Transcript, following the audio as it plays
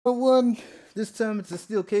One. This time it's a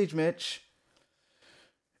steel cage match.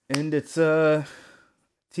 And it's a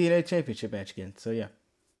TNA Championship match again. So yeah.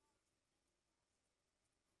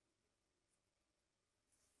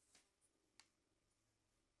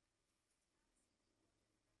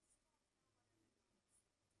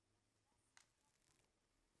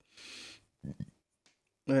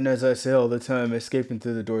 And as I say all the time, escaping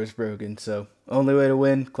through the door is broken. So only way to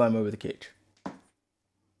win, climb over the cage.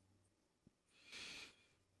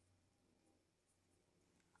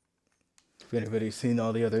 If anybody's seen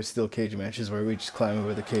all the other steel cage matches where we just climb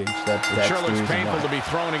over the cage, that's it sure looks painful why. to be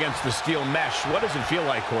thrown against the steel mesh. What does it feel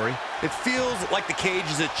like, Corey? It feels like the cage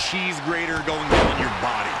is a cheese grater going down your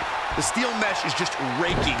body. The steel mesh is just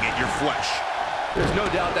raking at your flesh. There's no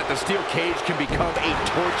doubt that the steel cage can become a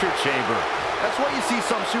torture chamber. That's why you see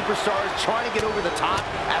some superstars trying to get over the top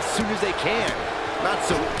as soon as they can. Not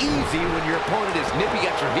so easy when your opponent is nipping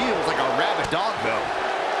at your heels like a rabid dog, though.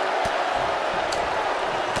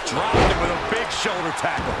 Dropped him with a big shoulder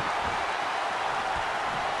tackle.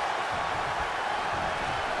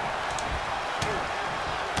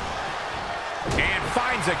 And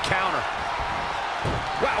finds a counter.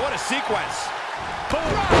 Wow, what a sequence. Boom,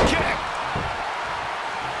 drop kick.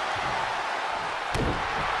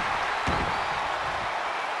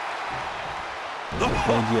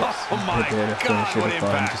 And yes, oh my God, what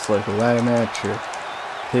impact. Just like a ladder match or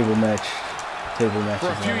table match. For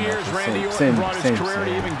a few years, Randy Orton brought his career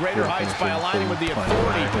to even greater heights by aligning with the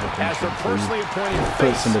Authority as their personally appointed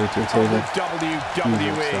face of the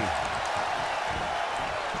WWE.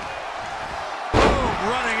 Boom,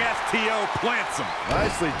 running FTO plants him.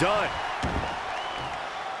 Nicely done.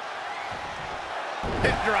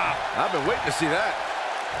 Hip drop. I've been waiting to see that.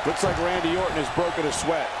 Looks like Randy Orton has broken a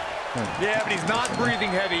sweat. Yeah, but he's not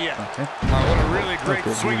breathing heavy yet. Okay. Oh, what a really great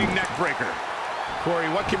swinging neck breaker. Corey,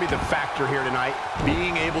 what can be the factor here tonight?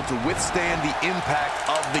 Being able to withstand the impact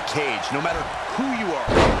of the cage. No matter who you are,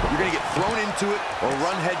 you're going to get thrown into it or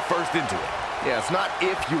run head first into it. Yeah, it's not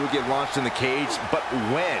if you will get launched in the cage, but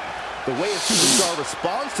when. The way a superstar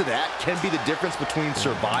responds to that can be the difference between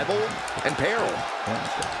survival and peril.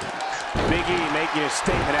 Big E making a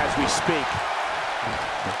statement as we speak.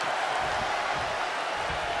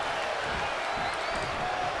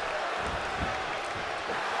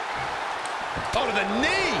 Oh, to the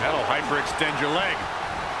knee! That'll hyperextend your leg.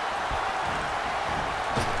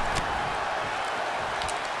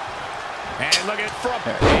 And look at from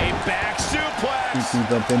a back suplex. He can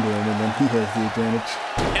bump into him, and then he has the advantage.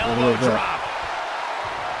 Elbow drop.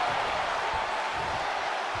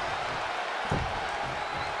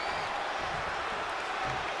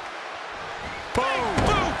 Boom!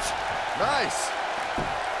 Boot! Nice.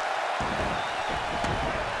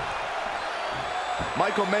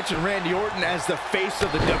 Michael mentioned Randy Orton as the face of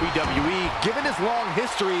the WWE, given his long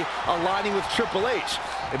history aligning with Triple H.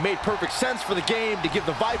 It made perfect sense for the game to give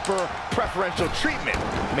the Viper preferential treatment,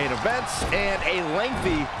 main events, and a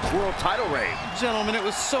lengthy world title reign. Gentlemen, it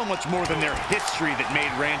was so much more than their history that made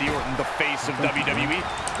Randy Orton the face of WWE.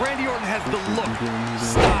 Randy Orton has the look,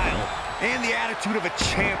 style, and the attitude of a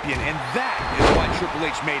champion, and that is why Triple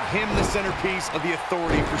H made him the centerpiece of the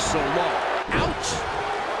Authority for so long. Ouch!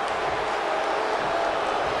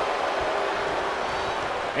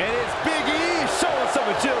 And it's Big E showing some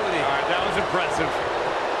agility. All right, that was impressive.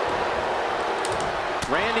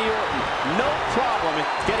 Randy Orton, no problem in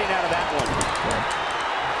getting out of that one.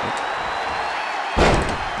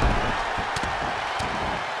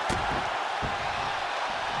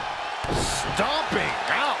 Stomping.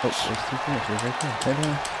 Ouch. Oh, there's two finishes right there. Head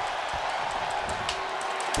on.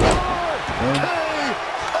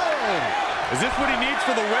 Is this what he needs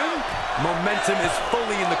for the win? Momentum is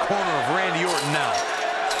fully in the corner of Randy Orton now.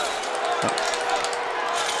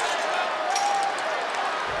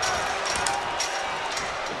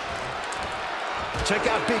 Check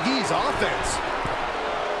out Big E's offense.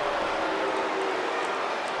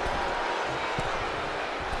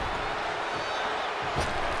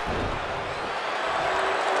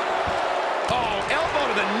 Oh, elbow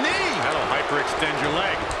to the knee. That'll hyperextend your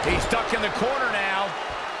leg. He's stuck in the corner now.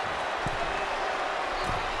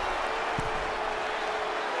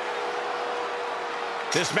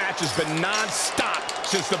 This match has been non-stop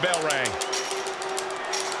since the bell rang.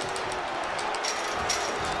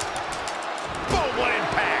 Boom, what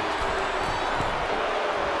impact.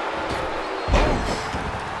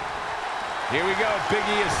 Here we go. Big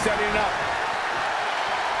E is setting up.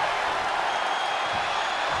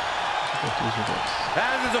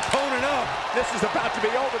 Has his opponent up. This is about to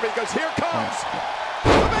be over because here comes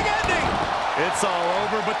the big ending. It's all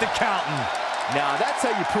over but the counting. Now that's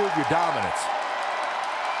how you prove your dominance.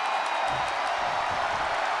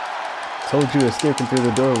 Told you escaping through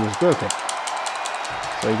the door was broken.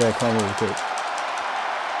 So you gotta climb over the tape.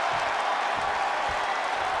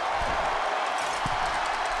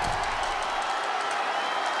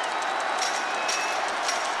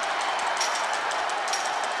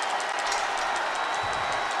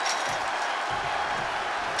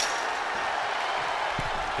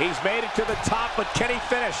 He's made it to the top, but can he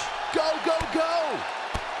finish? Go, go, go!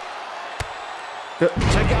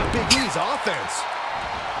 Check out Big E's offense.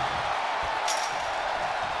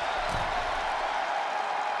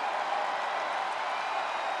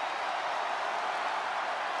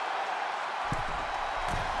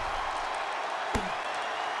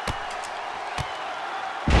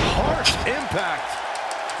 Harsh impact.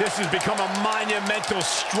 This has become a monumental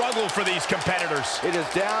struggle for these competitors. It is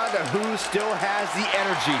down to who still has the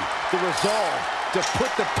energy, the resolve to put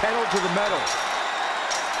the pedal to the metal.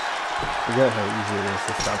 Forget how easy it is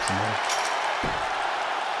to stop somebody.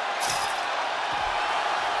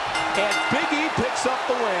 And Big E picks up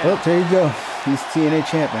the win. Well, there you go. He's TNA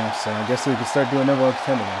champ now, so I guess we can start doing number one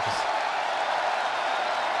contender matches.